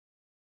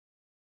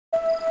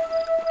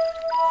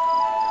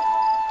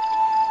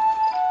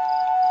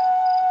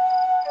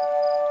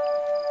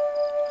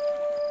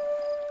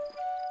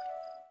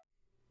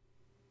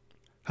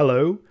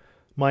Hello,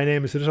 my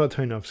name is Ryszard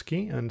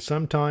Chojnowski, and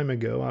some time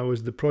ago I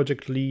was the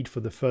project lead for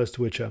the first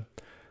Witcher.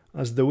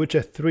 As The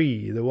Witcher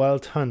 3, The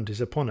Wild Hunt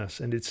is upon us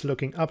and it's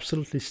looking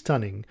absolutely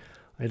stunning,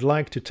 I'd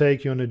like to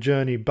take you on a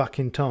journey back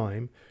in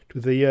time to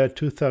the year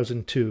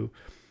 2002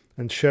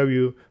 and show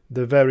you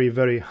the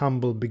very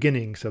humble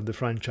beginnings of the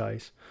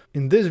franchise.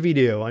 In this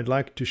video I'd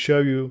like to show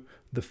you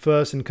the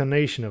first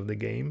incarnation of the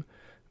game,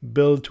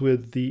 built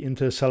with the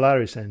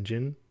Intersolaris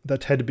engine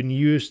that had been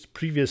used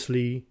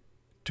previously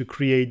to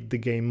create the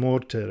game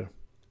Mortyr.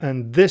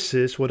 And this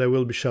is what I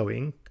will be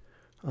showing.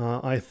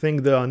 I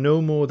think there are no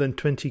more than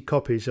 20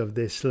 copies of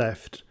this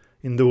left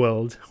in the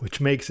world, which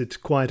makes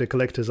it quite a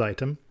collector's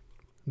item.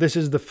 This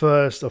is the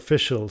first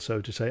official, so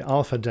to say,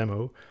 alpha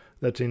demo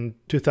that in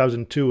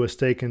 2002 was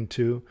taken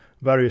to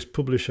various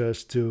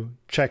publishers to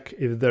check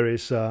if there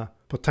is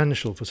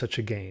potential for such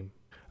a game.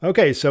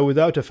 Okay, so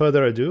without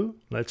further ado,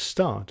 let's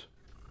start.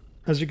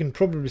 As you can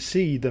probably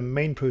see, the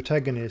main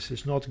protagonist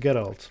is not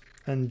Geralt.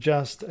 And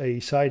just a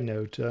side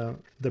note,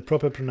 the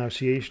proper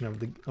pronunciation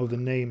of the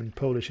name in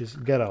Polish is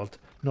Geralt,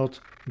 not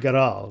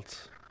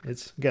Geralt.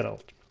 It's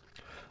Geralt.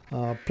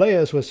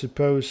 Players were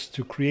supposed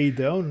to create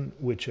their own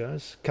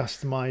Witchers,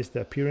 customize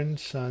their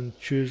appearance and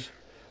choose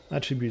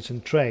attributes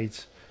and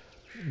traits.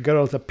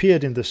 Geralt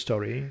appeared in the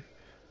story,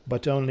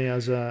 but only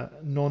as a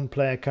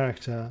non-player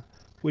character,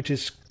 which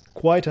is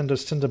quite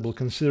understandable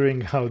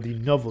considering how the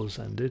novels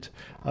ended.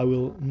 I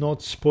will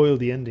not spoil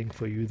the ending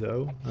for you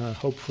though.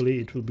 Hopefully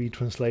it will be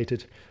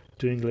translated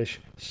to English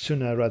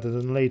sooner rather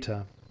than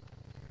later.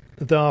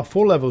 There are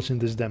 4 levels in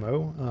this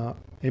demo.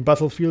 A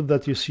battlefield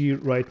that you see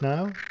right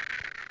now,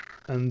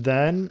 and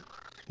then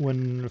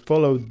when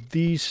follow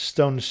these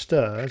stone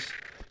stairs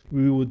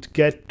we would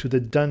get to the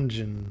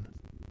dungeon,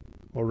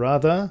 or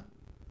rather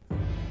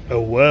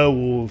a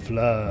werewolf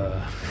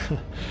lair.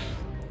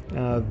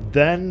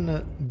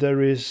 Then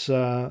there is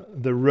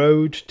the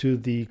road to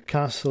the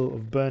Castle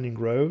of Burning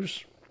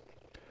Rose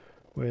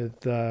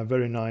with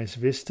very nice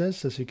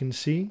vistas, as you can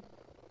see,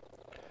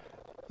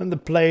 and the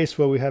place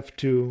where we have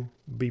to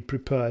be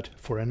prepared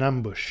for an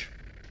ambush.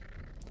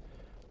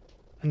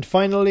 And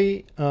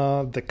finally,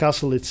 the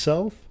castle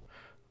itself.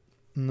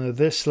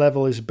 This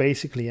level is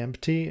basically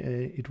empty.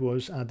 It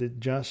was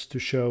added just to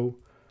show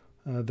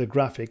the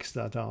graphics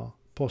that are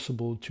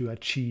possible to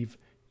achieve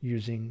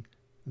using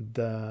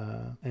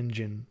the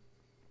engine.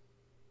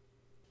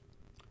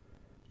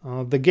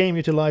 The game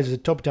utilizes a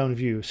top-down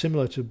view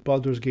similar to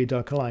Baldur's Gate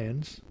Dark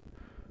Alliance,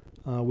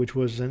 which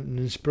was an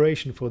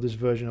inspiration for this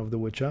version of The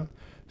Witcher.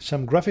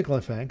 Some graphical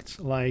effects,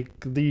 like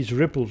these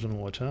ripples on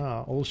water,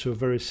 are also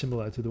very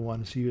similar to the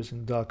ones used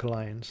in Dark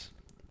Alliance.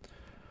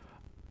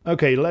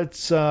 Okay,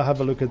 let's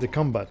have a look at the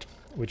combat,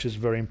 which is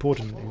very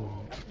important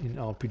in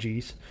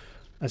RPGs.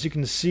 As you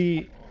can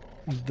see,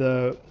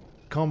 the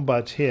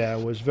combat here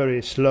was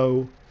very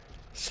slow,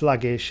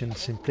 sluggish and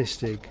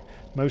simplistic,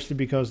 mostly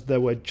because there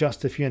were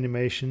just a few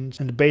animations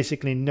and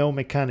basically no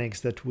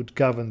mechanics that would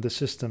govern the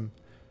system.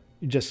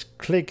 You just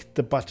clicked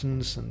the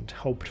buttons and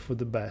hoped for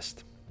the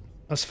best.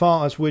 As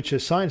far as Witcher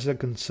signs are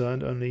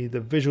concerned, only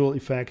the visual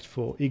effect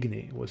for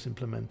Igni was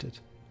implemented.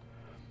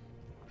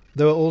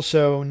 There were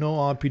also no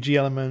RPG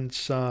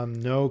elements,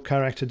 no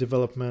character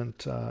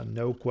development,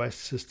 no quest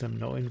system,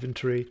 no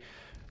inventory,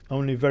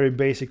 only very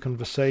basic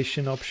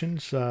conversation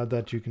options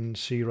that you can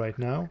see right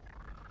now.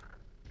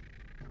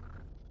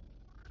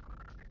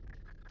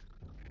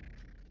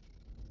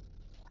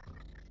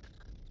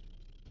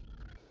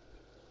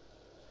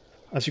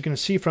 As you can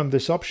see from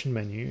this option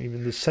menu,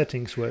 even the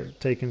settings were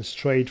taken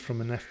straight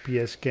from an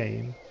FPS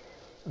game,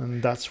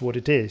 and that's what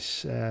it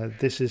is.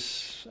 This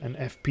is an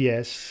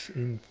FPS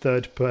in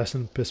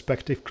third-person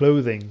perspective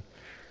clothing.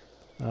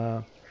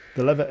 The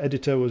level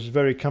editor was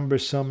very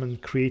cumbersome, and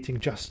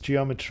creating just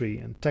geometry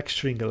and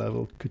texturing a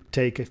level could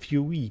take a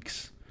few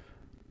weeks.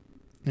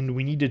 And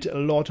we needed a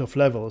lot of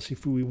levels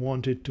if we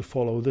wanted to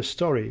follow the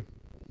story.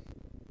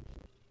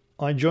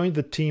 I joined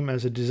the team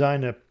as a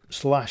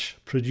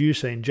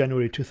designer/producer in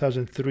January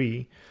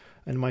 2003,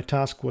 and my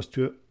task was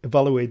to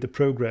evaluate the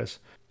progress.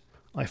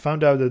 I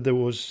found out that there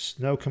was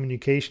no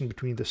communication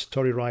between the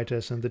story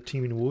writers and the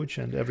team in Łódź,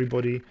 and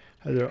everybody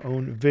had their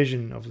own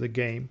vision of the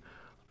game.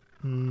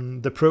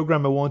 The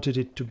programmer wanted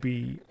it to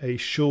be a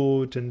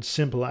short and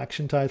simple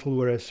action title,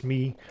 whereas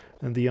me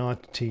and the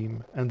art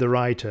team and the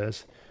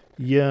writers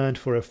yearned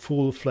for a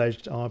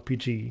full-fledged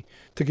RPG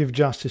to give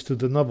justice to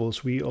the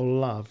novels we all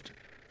loved.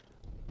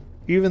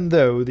 Even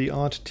though the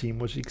art team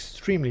was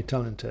extremely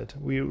talented,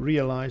 we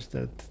realized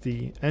that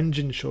the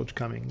engine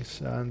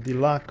shortcomings and the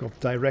lack of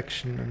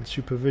direction and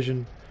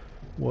supervision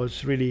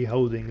was really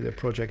holding the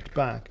project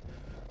back.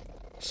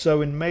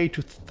 So in May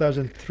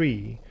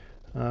 2003,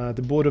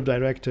 the board of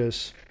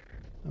directors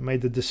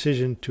made the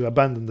decision to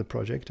abandon the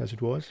project as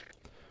it was.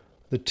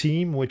 The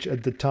team, which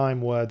at the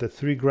time were the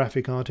 3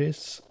 graphic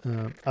artists,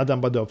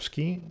 Adam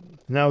Badowski,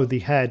 now the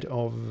head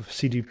of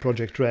CD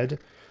Projekt Red,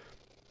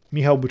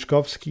 Michał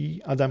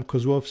Buczkowski, Adam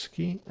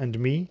Kozłowski and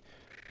me,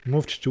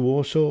 moved to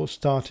Warsaw,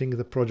 starting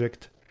the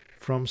project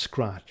from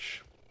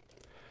scratch.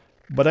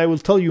 But I will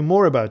tell you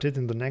more about it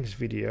in the next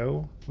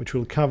video, which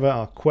will cover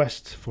our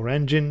quest for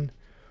engine,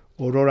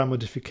 Aurora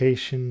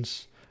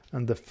modifications,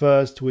 and the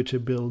first Witcher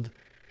build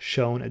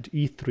shown at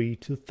E3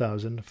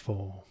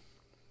 2004.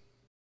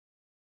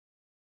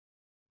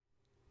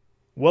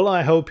 Well,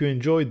 I hope you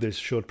enjoyed this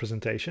short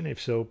presentation. If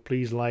so,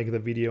 please like the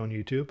video on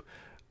YouTube.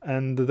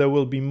 And there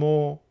will be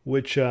more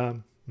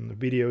Witcher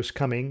videos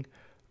coming.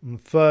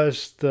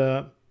 First,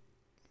 there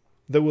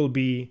will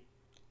be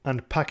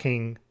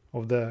unpacking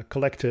of the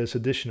collector's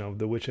edition of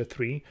The Witcher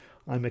 3.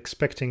 I'm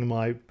expecting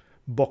my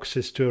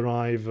boxes to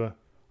arrive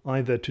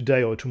either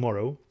today or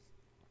tomorrow,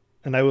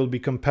 and I will be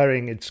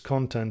comparing its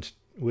content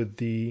with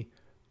the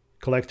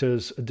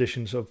collector's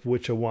editions of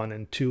Witcher 1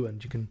 and 2,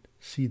 and you can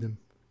see them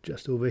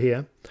just over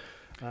here.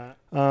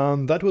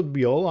 That would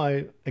be all.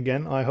 I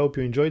hope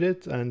you enjoyed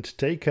it, and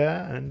take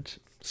care, and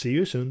see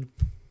you soon.